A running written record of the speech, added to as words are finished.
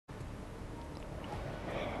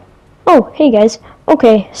Oh, hey guys.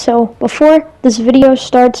 Okay, so before this video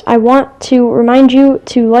starts, I want to remind you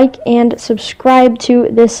to like and subscribe to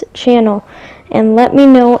this channel. And let me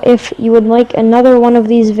know if you would like another one of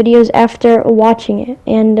these videos after watching it.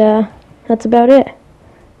 And that's about it.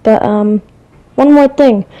 But one more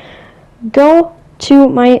thing. Go to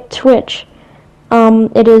my Twitch.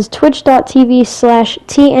 It is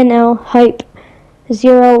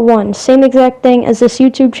twitch.tv/TNLhype01. Same exact thing as this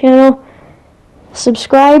YouTube channel.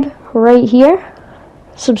 Subscribe right here.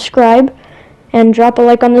 Subscribe and drop a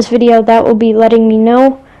like on this video. That will be letting me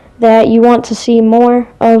know that you want to see more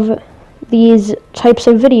of these types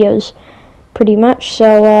of videos, pretty much.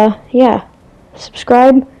 So yeah,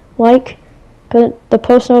 subscribe, like, put the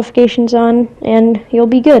post notifications on, and you'll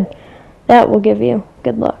be good. That will give you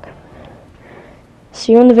good luck.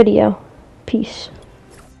 See you in the video. Peace.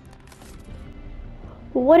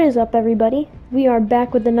 What is up, everybody? We are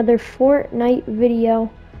back with another Fortnite video.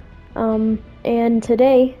 And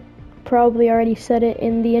today, probably already said it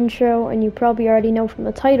in the intro, and you probably already know from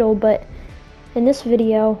the title, but in this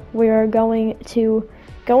video, we are going to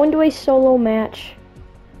go into a solo match.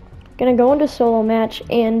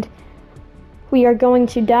 And we are going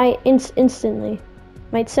to die instantly.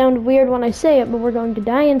 Might sound weird when I say it, but we're going to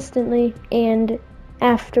die instantly, and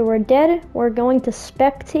after we're dead, we're going to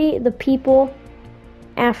spectate the people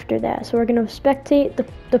after that. So we're going to spectate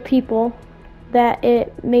the people that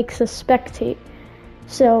it makes us spectate.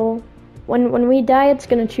 So when we die, it's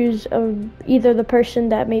going to choose either the person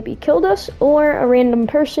that maybe killed us or a random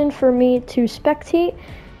person for me to spectate,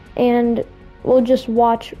 and we'll just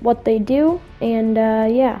watch what they do, and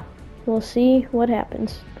yeah, we'll see what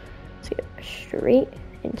happens. Let's get straight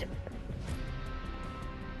into it.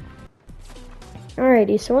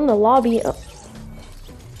 Alrighty, so in the lobby,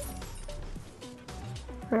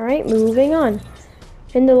 alright, moving on.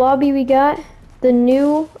 In the lobby we got the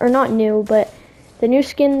new, or not new, but the new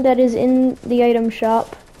skin that is in the item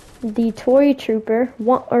shop, the Toy Trooper,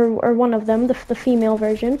 one of them, the female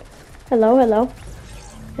version. Hello.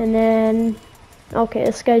 And then, okay,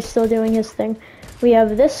 this guy's still doing his thing. We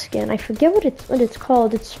have this skin. I forget what it's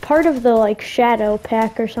called. It's part of the like shadow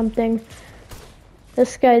pack or something.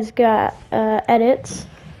 This guy's got edits.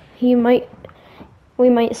 We might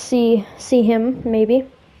see him maybe.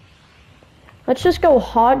 Let's just go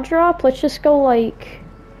hot drop. Let's just go like,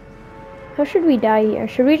 how should we die here?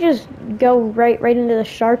 Should we just go right into the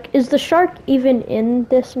shark? Is the shark even in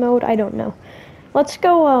this mode? I don't know. Let's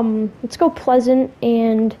go pleasant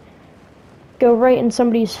and go right in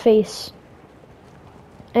somebody's face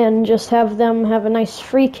and just have them have a nice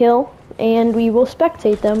free kill, and we will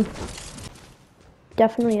spectate them.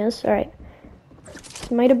 Definitely is. All right.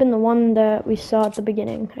 This might have been the one that we saw at the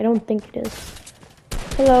beginning. I don't think it is.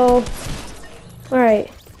 Hello.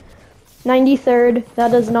 Alright, 93rd,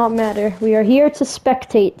 that does not matter. We are here to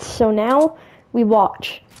spectate, so now we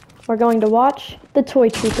watch. We're going to watch the Toy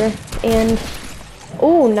Trooper, and,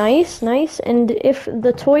 oh, nice, and if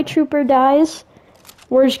the Toy Trooper dies,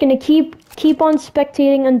 we're just going to keep on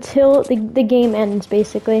spectating until the game ends,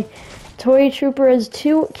 basically. Toy Trooper has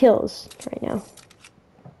 2 kills right now.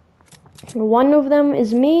 One of them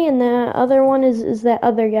is me, and the other one is that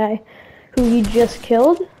other guy who he just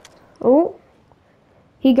killed. Oh.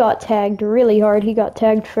 He got tagged really hard. He got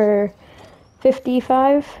tagged for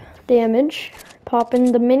 55 damage.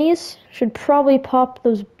 Popping the minis. Should probably pop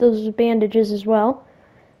those bandages as well.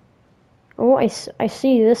 Oh, I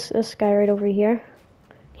see this guy right over here.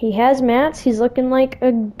 He has mats. He's looking like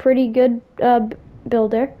a pretty good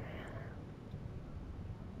builder.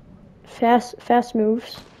 Fast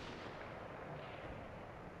moves.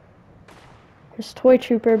 This Toy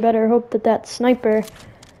Trooper better hope that sniper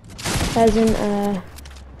hasn't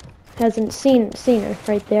seen her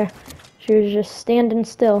right there. She was just standing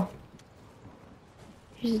still.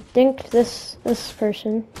 She's dinked this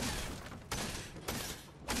person.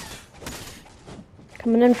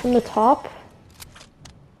 Coming in from the top.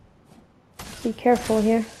 Be careful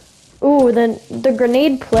here. Ooh, the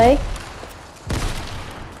grenade play.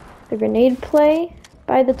 The grenade play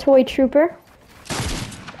by the Toy Trooper.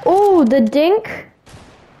 Ooh, the dink.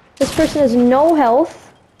 This person has no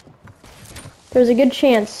health. There's a good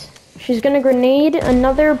chance. She's gonna grenade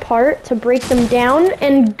another part to break them down,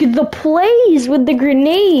 and the plays with the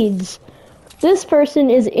grenades. This person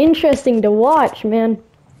is interesting to watch, man.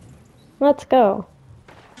 Let's go.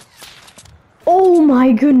 Oh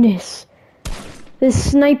my goodness.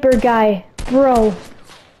 This sniper guy, bro.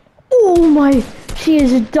 Oh my, she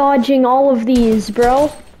is dodging all of these,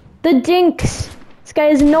 bro. The dinks. This guy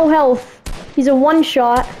has no health. He's a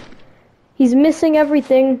one-shot. He's missing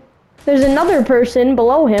everything. There's another person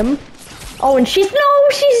below him. Oh, and she's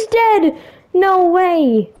dead. No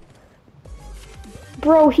way.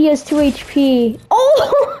 Bro, he has 2 HP.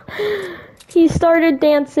 Oh, he started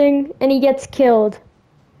dancing and he gets killed.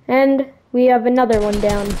 And we have another one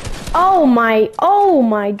down. Oh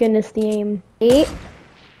my goodness, the aim. 8.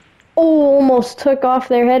 Oh, almost took off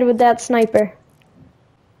their head with that sniper.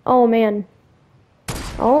 Oh man.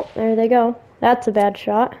 Oh, there they go. That's a bad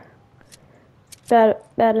shot. Bad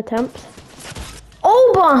attempt.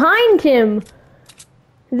 Oh, behind him!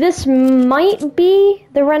 This might be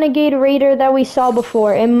the Renegade Raider that we saw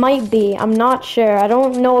before. It might be. I'm not sure. I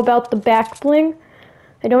don't know about the back bling.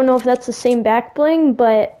 I don't know if that's the same back bling,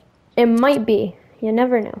 but it might be. You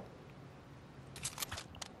never know.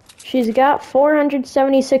 She's got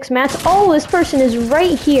 476 mats. Oh, this person is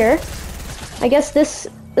right here. I guess this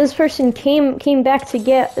person came back to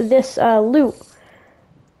get this loot.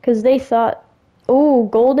 Because they thought, oh,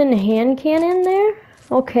 golden hand cannon there?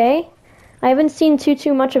 Okay. I haven't seen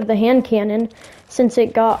too much of the hand cannon since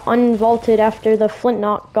it got unvaulted after the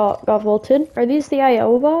flintlock got vaulted. Are these the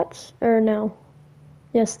IO bots? Or no?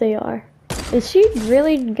 Yes, they are. Is she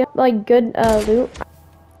really got, like, good loot?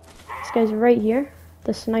 This guy's right here.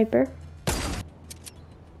 The sniper.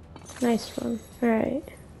 Nice one. Alright.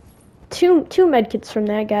 Two medkits from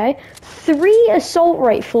that guy. 3 assault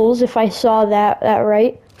rifles, if I saw that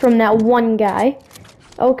right. From that one guy.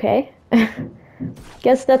 Okay.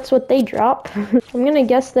 Guess that's what they drop. I'm gonna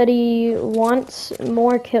guess that he wants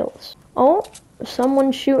more kills. Oh,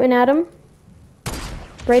 someone's shooting at him.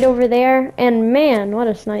 Right over there. And man, what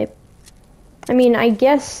a snipe. I mean, I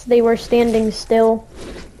guess they were standing still.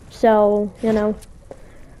 So, you know.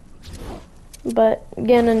 But,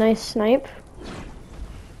 again, a nice snipe.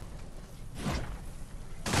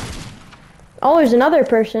 Oh, there's another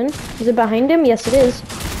person. Is it behind him? Yes, it is.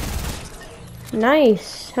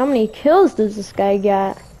 Nice. How many kills does this guy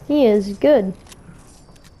got? He is good.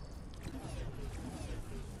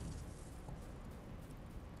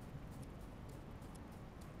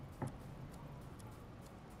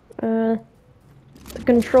 The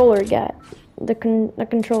controller got. The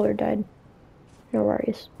controller died. No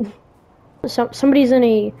worries. Somebody's in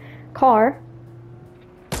a car.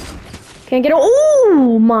 Can't get.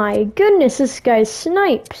 Oh my goodness! This guy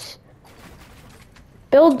snipes.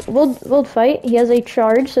 Build fight. He has a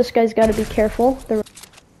charge. This guy's got to be careful.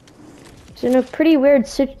 He's in a pretty weird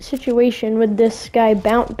situation with this guy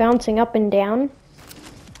bouncing up and down.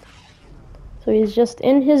 So he's just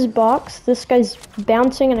in his box. This guy's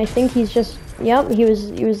bouncing, and I think he's just. Yep, he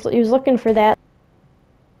was looking for that.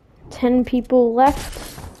 10 people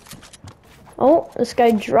left. Oh, this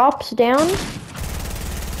guy drops down.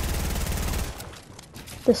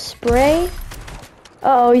 The spray.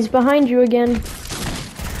 Uh-oh, he's behind you again.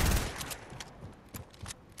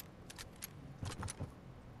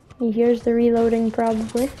 He hears the reloading,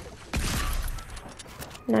 probably.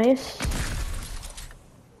 Nice.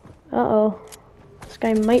 Uh-oh. This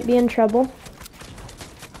guy might be in trouble.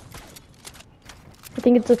 I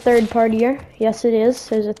think it's a third partier. Yes, it is.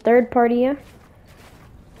 There's a third partier.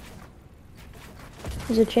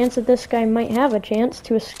 There's a chance that this guy might have a chance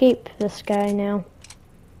to escape this guy now.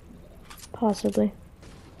 Possibly.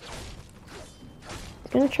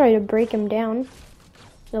 He's gonna try to break him down,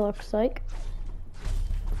 it looks like.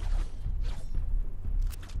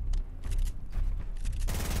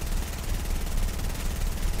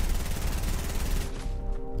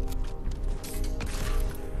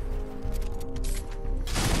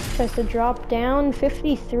 Tries to drop down.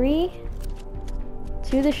 53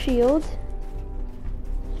 to the shield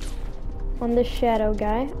on this shadow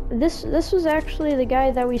guy. This was actually the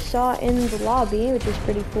guy that we saw in the lobby, which is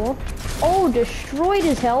pretty cool. Oh, destroyed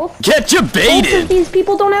his health. Get you baited! Both of these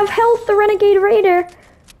people don't have health. The Renegade Raider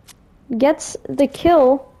gets the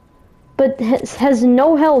kill, but has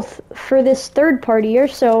no health for this third partier,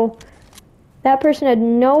 so that person had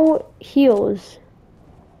no heals.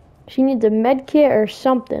 She needs a med kit or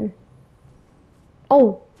something.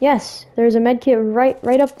 Oh, yes, there's a med kit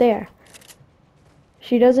right up there.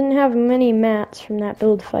 She doesn't have many mats from that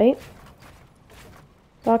build fight.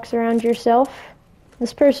 Box around yourself.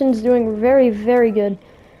 This person's doing very, very good.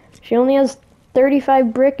 She only has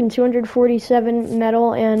 35 brick and 247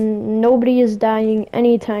 metal, and nobody is dying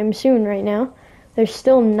anytime soon right now. There's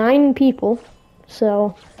still 9 people,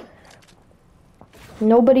 so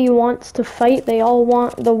nobody wants to fight. They all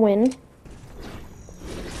want the win.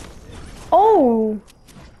 Oh!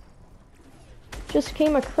 Just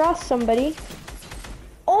came across somebody.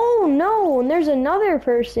 Oh no, and there's another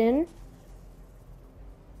person.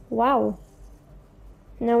 Wow.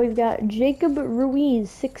 Now we've got Jacob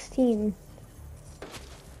Ruiz, 16,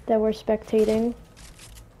 that we're spectating.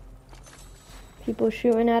 People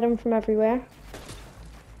shooting at him from everywhere.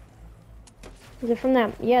 Is it from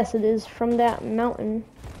that? Yes, it is from that mountain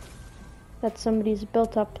that somebody's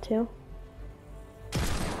built up to.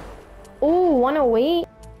 Oh, 108.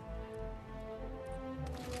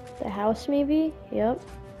 The house, maybe? Yep.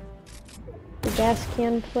 The gas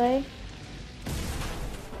can play.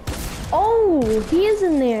 Oh, he is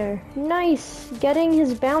in there. Nice. Getting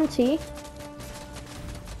his bounty.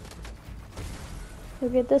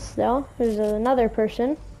 Look at this, though. There's another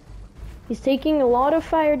person. He's taking a lot of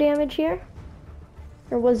fire damage here.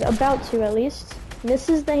 Or was about to, at least.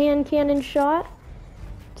 Misses the hand cannon shot.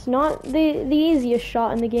 It's not the easiest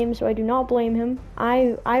shot in the game, so I do not blame him.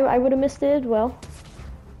 I would have missed it as well.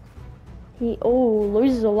 He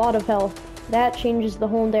loses a lot of health. That changes the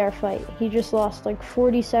whole entire fight. He just lost like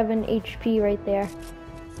 47 HP right there.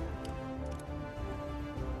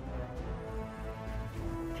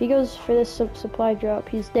 If he goes for this supply drop,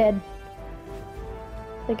 he's dead.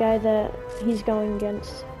 The guy that he's going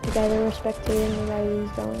against. The guy that we're spectating, the guy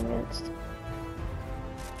he's going against.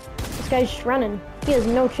 This guy's just running. He has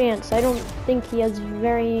no chance. I don't think he has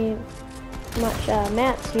very much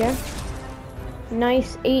mats here.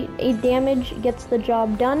 Nice, 8 damage, gets the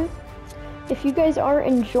job done. If you guys are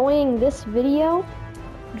enjoying this video,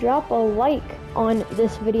 drop a like on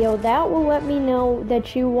this video. That will let me know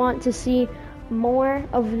that you want to see more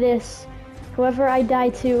of this. Whoever I die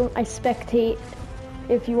to, I spectate.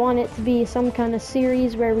 If you want it to be some kind of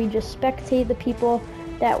series where we just spectate the people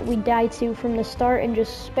that we die to from the start and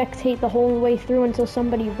just spectate the whole way through until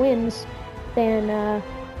somebody wins, then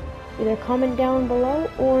either comment down below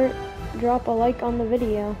or drop a like on the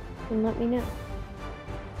video and let me know.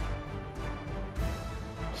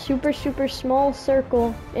 Super small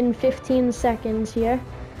circle in 15 seconds here.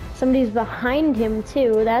 Somebody's behind him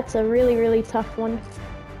too. That's a really tough one.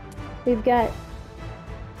 We've got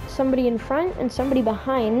somebody in front and somebody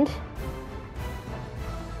behind.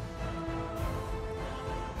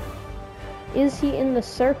 Is he in the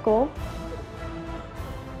circle?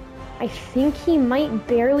 I think he might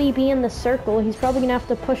barely be in the circle. He's probably gonna have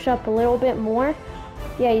to push up a little bit more.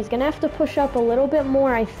 Yeah, he's gonna have to push up a little bit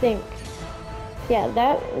more, I think. Yeah,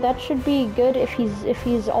 that should be good if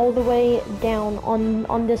he's all the way down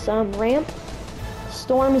on this ramp.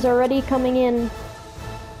 Storm's already coming in.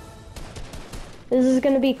 This is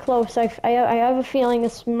gonna be close. I have a feeling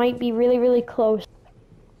this might be really close.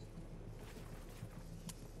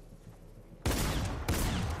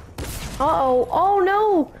 Uh-oh. Oh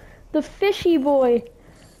no! The fishy boy.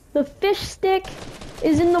 The fish stick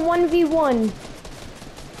is in the 1v1.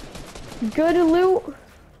 Good loot.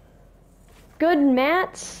 Good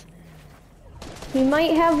mats. He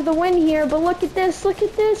might have the win here, but look at this. Look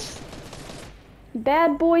at this.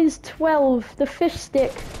 Bad Boys 12. The fish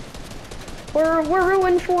stick. We're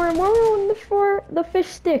ruined for him. We're ruined for the fish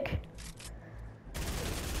stick.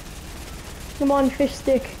 Come on, fish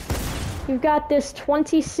stick. You've got this.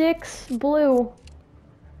 26 blue.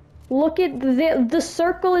 Look at the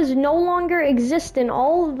circle is no longer existent.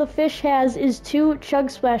 All the fish has is 2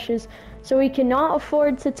 chug splashes. So we cannot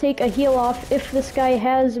afford to take a heal off if this guy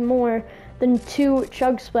has more than 2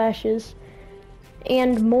 chug splashes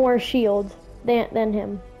and more shield than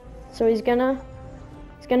him. So he's gonna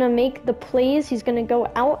make the plays. He's gonna go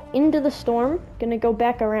out into the storm, gonna go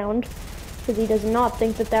back around because he does not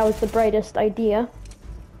think that was the brightest idea.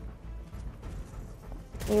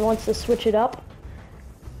 He wants to switch it up.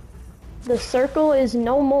 The circle is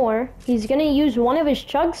no more. He's gonna use one of his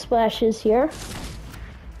chug splashes here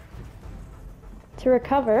to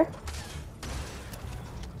recover.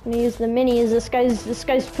 I'm gonna use the minis. This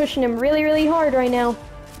guy's pushing him really hard right now.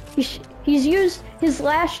 He's used his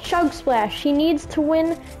last chug splash. He needs to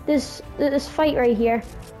win this fight right here,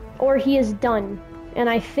 or he is done. And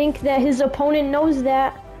I think that his opponent knows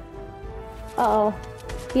that. Uh-oh.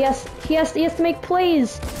 He has to make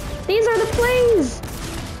plays. These are the plays.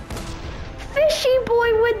 Fishy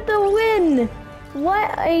boy with the win.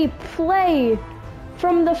 What a play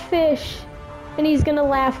from the fish. And he's gonna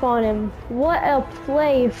laugh on him. What a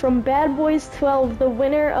play from Bad Boys 12, the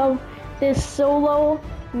winner of this solo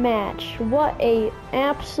match. What a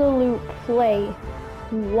absolute play.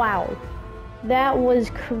 Wow. That was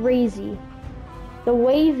crazy. The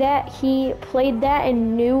way that he played that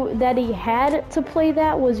and knew that he had to play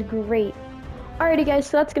that was great. Alrighty guys,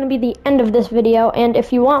 so that's gonna be the end of this video, and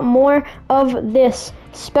if you want more of this,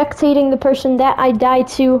 spectating the person that I die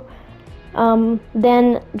to,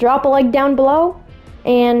 then drop a like down below,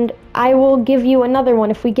 and I will give you another one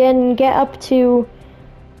if we can get up to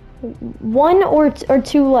 1 or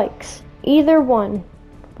 2 likes. Either one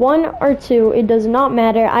 1 or 2, it does not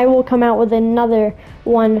matter. I will come out with another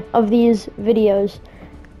one of these videos.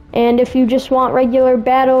 And if you just want regular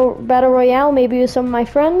battle royale, maybe with some of my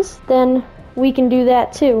friends, then we can do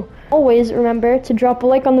that too. Always remember to drop a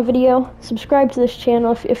like on the video, subscribe to this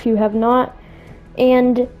channel if you have not,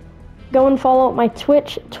 and go and follow my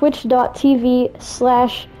Twitch,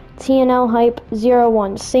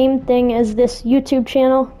 twitch.tv/TNLhype01. Same thing as this YouTube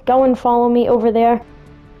channel. Go and follow me over there.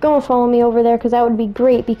 Go and follow me over there, because that would be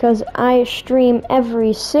great, because I stream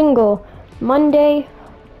every single Monday,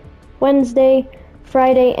 Wednesday,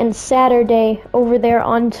 Friday, and Saturday over there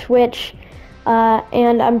on Twitch.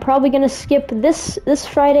 And I'm probably gonna skip this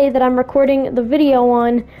Friday that I'm recording the video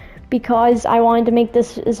on, because I wanted to make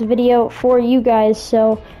this video for you guys.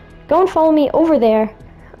 So go and follow me over there.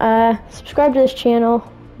 Subscribe to this channel,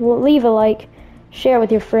 leave a like, share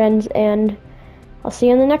with your friends, and I'll see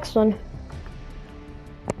you in the next one.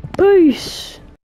 Peace!